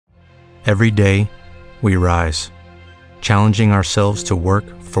Every day, we rise, challenging ourselves to work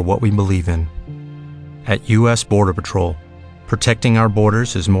for what we believe in. At U.S. Border Patrol, protecting our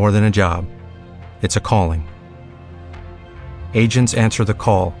borders is more than a job. It's a calling. Agents answer the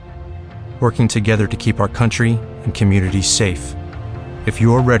call, working together to keep our country and communities safe. If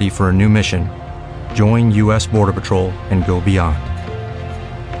you're ready for a new mission, join U.S. Border Patrol and go beyond.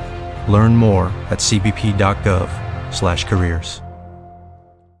 Learn more at cbp.gov/careers.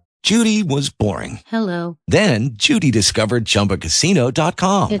 Judy was boring. Hello. Then Judy discovered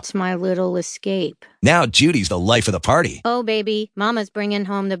ChumbaCasino.com. It's my little escape. Now Judy's the life of the party. Oh, baby, mama's bringing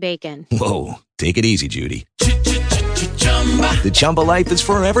home the bacon. Whoa, take it easy, Judy. The Chumba life is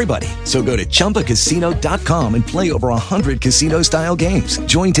for everybody. So go to ChumbaCasino.com and play over 100 casino-style games.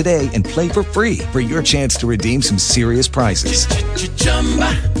 Join today and play for free for your chance to redeem some serious prizes.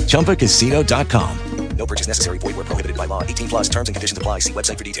 ChumbaCasino.com. No purchase necessary. Void where prohibited by law. 18+ terms and conditions apply. See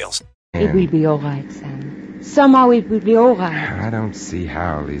website for details. It will be all right, Sam. Somehow it will be all right. I don't see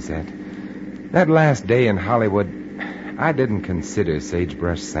how, Lisette. That last day in Hollywood, I didn't consider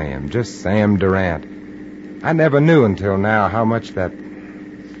Sagebrush Sam, just Sam Durant. I never knew until now how much that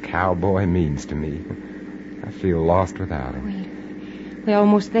cowboy means to me. I feel lost without him. We're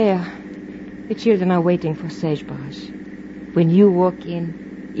almost there. The children are waiting for Sagebrush. When you walk in,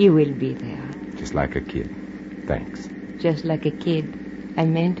 he will be there. Just like a kid. Thanks. Just like a kid. I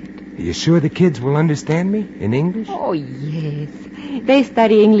meant it. Are you sure the kids will understand me in English? Oh, yes. They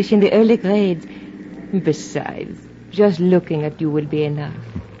study English in the early grades. Besides, just looking at you will be enough.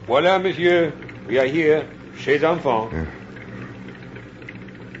 Voilà, monsieur. We are here. Chez Enfants.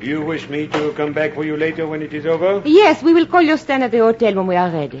 You wish me to come back for you later when it is over? Yes, we will call your stand at the hotel when we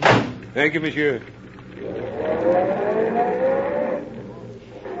are ready. Thank you, monsieur.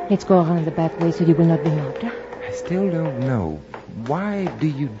 Let's go around the back way so you will not be mobbed. Huh? I still don't know. Why do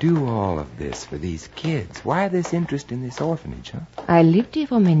you do all of this for these kids? Why this interest in this orphanage, huh? I lived here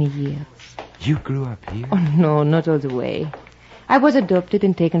for many years. You grew up here? Oh, no, not all the way. I was adopted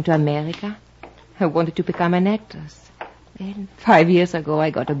and taken to America. I wanted to become an actress. Then, 5 years ago, I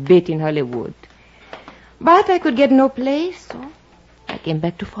got a bit in Hollywood. But I could get no place, so I came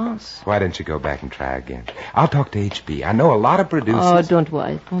back to France. Why don't you go back and try again? I'll talk to HB. I know a lot of producers. Oh, don't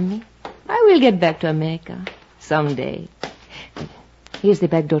worry for me. I will get back to America someday. Here's the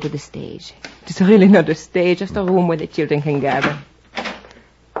back door to the stage. It's really not a stage, just a room where the children can gather.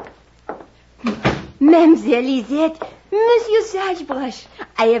 Mademoiselle Lisette, Monsieur Sagebrush,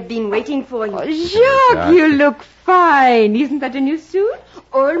 I have been waiting for you. Oh, Jacques, you look fine. Isn't that a new suit?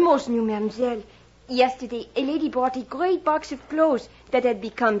 Almost new, Mademoiselle. Yesterday, a lady brought a great box of clothes that had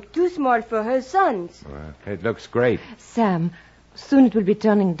become too small for her sons. Well, it looks great. Sam, soon it will be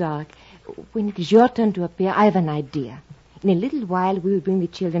turning dark. When it is your turn to appear, I have an idea. In a little while, we will bring the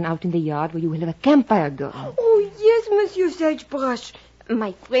children out in the yard where you will have a campfire going. Oh, yes, Monsieur Sagebrush.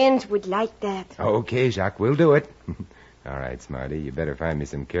 My friends would like that. Okay, Jacques, we'll do it. All right, Smarty, you better find me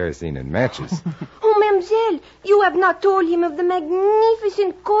some kerosene and matches. Oh, Mademoiselle, you have not told him of the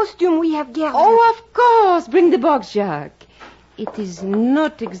magnificent costume we have gathered. Oh, of course. Bring the box, Jacques. It is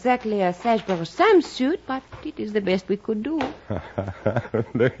not exactly a Sagebrush Sam suit, but it is the best we could do.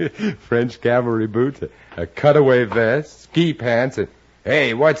 French cavalry boots, a cutaway vest, ski pants, and...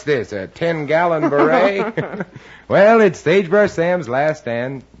 Hey, what's this, a 10-gallon beret? Well, it's Sagebrush Sam's last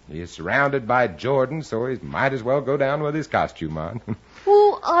stand. He's surrounded by Jordans, so he might as well go down with his costume on.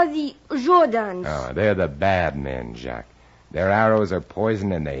 Who are the Jordans? Oh, they're the bad men, Jacques. Their arrows are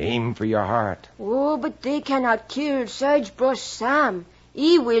poison and they aim for your heart. Oh, but they cannot kill Sagebrush Sam.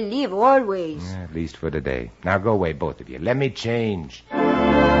 He will live always. Yeah, at least for today. Now go away, both of you. Let me change.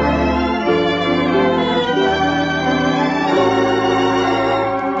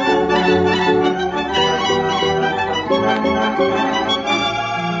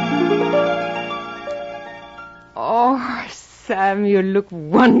 Oh, Sam, you look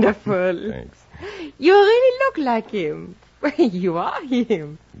wonderful. Thanks. You really look like him. You are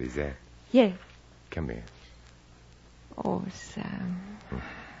him. Lisette. Yes. Come here. Oh, Sam.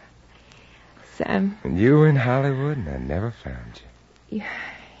 Sam. And you were in Hollywood and I never found you.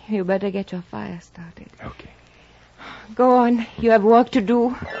 You better get your fire started. Okay. Go on. You have work to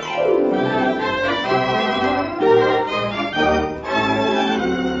do.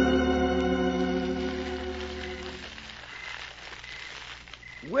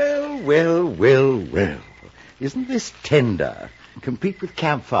 Well. Isn't this tender? Complete with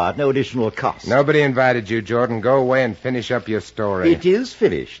campfire at no additional cost. Nobody invited you, Jordan. Go away and finish up your story. It is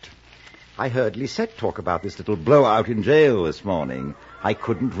finished. I heard Lisette talk about this little blowout in jail this morning. I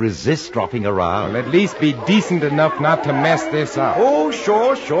couldn't resist dropping around. Well, at least be decent enough not to mess this up. Oh,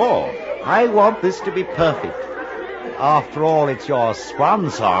 sure. I want this to be perfect. After all, it's your swan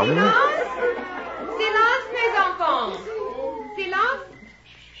song. Silence, mes enfants. Silence.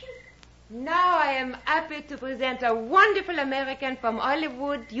 Now I am happy to present a wonderful American from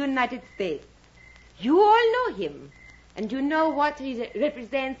Hollywood, United States. You all know him, and you know what he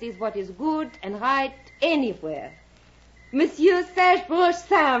represents is what is good and right anywhere. Monsieur Sagebrush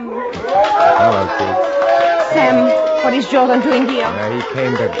Sam. Hello, kids. Sam, what is Jordan doing here? He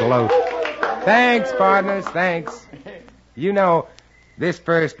came to gloat. Thanks, partners, thanks. You know, this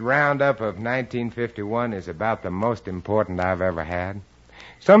first roundup of 1951 is about the most important I've ever had.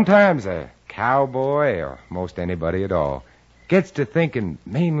 Sometimes a cowboy, or most anybody at all, gets to thinking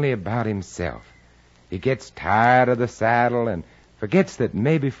mainly about himself. He gets tired of the saddle and forgets that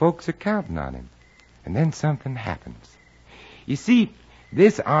maybe folks are counting on him. And then something happens. You see,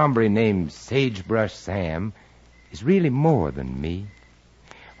 this hombre named Sagebrush Sam is really more than me.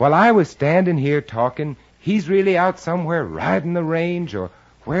 While I was standing here talking, he's really out somewhere riding the range or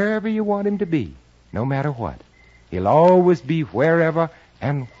wherever you want him to be, no matter what. He'll always be wherever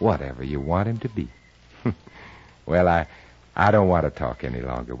and whatever you want him to be. Well, I don't want to talk any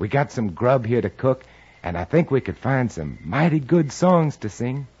longer. We got some grub here to cook, and I think we could find some mighty good songs to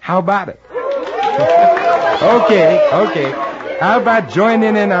sing. How about it? Okay. How about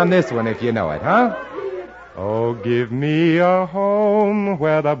joining in on this one if you know it, huh? Oh, give me a home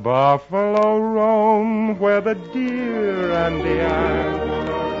where the buffalo roam, where the deer and the antelope.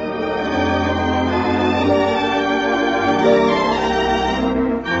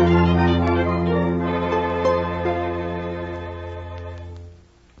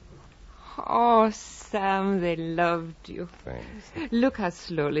 Oh, Sam, they loved you. Thanks. Look how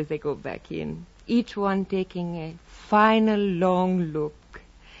slowly they go back in, each one taking a final long look.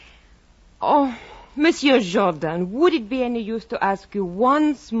 Oh, Monsieur Jordan, would it be any use to ask you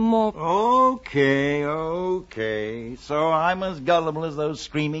once more? Okay. So I'm as gullible as those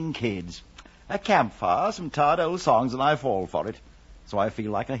screaming kids. A campfire, some tired old songs, and I fall for it. So I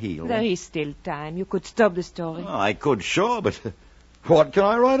feel like a heel. There is still time. You could stop the story. Oh, I could, sure, but what can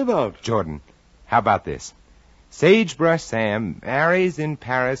I write about? Jordan, how about this? Sagebrush Sam marries in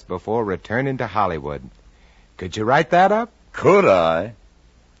Paris before returning to Hollywood. Could you write that up? Could I?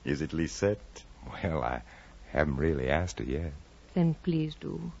 Is it Lisette? Well, I haven't really asked her yet. Then please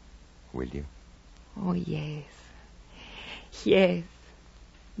do. Will you? Oh, yes. Yes.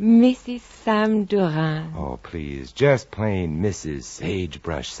 Mrs. Sam Durant. Oh, please, just plain Mrs.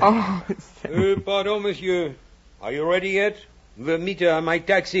 Sagebrush Sam. Oh, Sam. Pardon, monsieur. Are you ready yet? The meter on my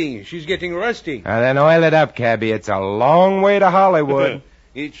taxi. She's getting rusty. Then oil it up, cabby. It's a long way to Hollywood.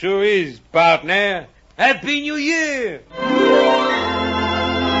 It sure is, partner. Happy New Year!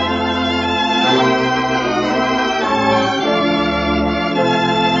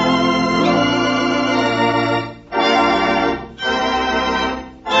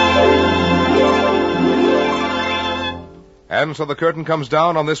 And so the curtain comes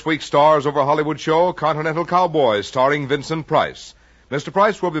down on this week's Stars Over Hollywood show, Continental Cowboys, starring Vincent Price. Mr.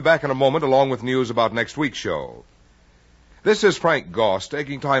 Price will be back in a moment along with news about next week's show. This is Frank Goss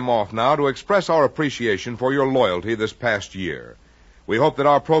taking time off now to express our appreciation for your loyalty this past year. We hope that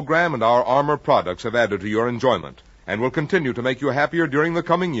our program and our Armor products have added to your enjoyment and will continue to make you happier during the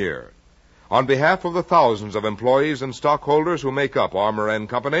coming year. On behalf of the thousands of employees and stockholders who make up Armor and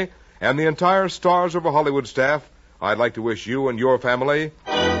Company and the entire Stars Over Hollywood staff, I'd like to wish you and your family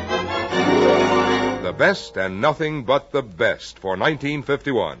the best and nothing but the best for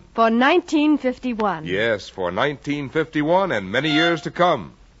 1951. For 1951. Yes, for 1951 and many years to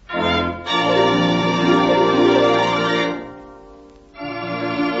come.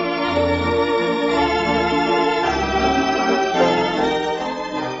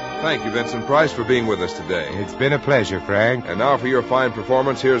 Thank you, Vincent Price, for being with us today. It's been a pleasure, Frank. And now for your fine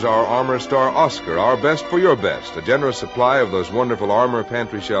performance, here's our Armor star, Oscar, our best for your best. A generous supply of those wonderful Armor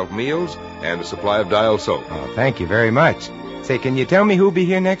pantry shelf meals and a supply of Dial soap. Oh, thank you very much. Say, can you tell me who'll be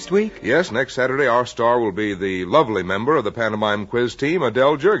here next week? Yes, next Saturday, our star will be the lovely member of the pantomime quiz team,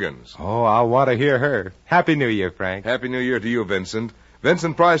 Adele Juergens. Oh, I'll want to hear her. Happy New Year, Frank. Happy New Year to you, Vincent.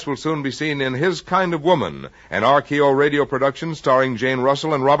 Vincent Price will soon be seen in His Kind of Woman, an RKO radio production starring Jane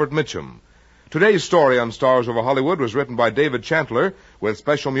Russell and Robert Mitchum. Today's story on Stars Over Hollywood was written by David Chandler, with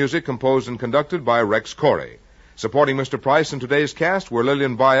special music composed and conducted by Rex Corey. Supporting Mr. Price in today's cast were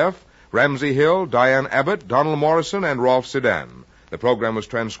Lillian Buyeff, Ramsey Hill, Diane Abbott, Donald Morrison, and Rolf Sedan. The program was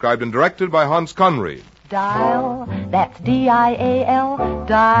transcribed and directed by Hans Conried. Dial, that's D-I-A-L,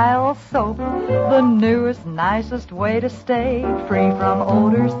 Dial soap. The newest, nicest way to stay free from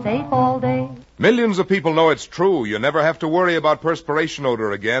odors, safe all day. Millions of people know it's true. You never have to worry about perspiration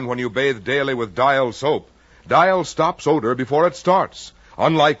odor again when you bathe daily with Dial soap. Dial stops odor before it starts.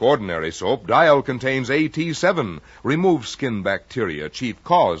 Unlike ordinary soap, Dial contains AT7, removes skin bacteria, chief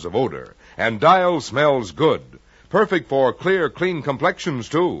cause of odor. And Dial smells good. Perfect for clear, clean complexions,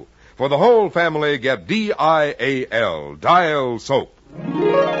 too. For the whole family, get D-I-A-L, Dial soap.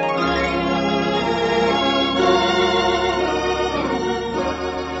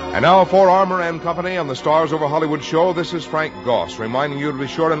 And now for Armour and Company on the Stars Over Hollywood show, this is Frank Goss, reminding you to be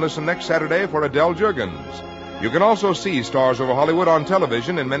sure and listen next Saturday for Adele Juergens. You can also see Stars Over Hollywood on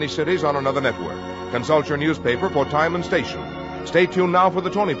television in many cities on another network. Consult your newspaper for time and station. Stay tuned now for the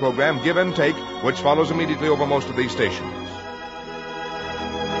Tony program, Give and Take, which follows immediately over most of these stations.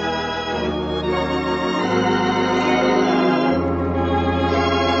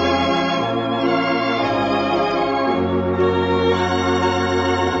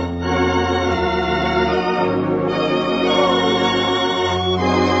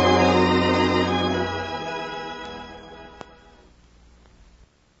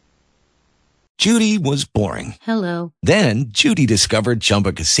 Judy was boring. Hello. Then Judy discovered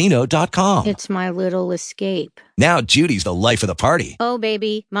ChumbaCasino.com. It's my little escape. Now Judy's the life of the party. Oh,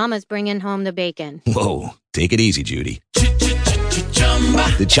 baby, mama's bringing home the bacon. Whoa, take it easy, Judy.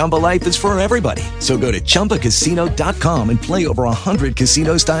 The Chumba life is for everybody. So go to ChumbaCasino.com and play over 100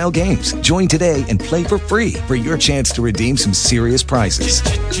 casino-style games. Join today and play for free for your chance to redeem some serious prizes.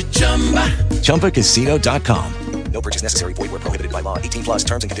 ChumbaCasino.com. No purchase necessary. Void where prohibited by law. 18 plus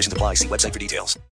terms and conditions apply. See website for details.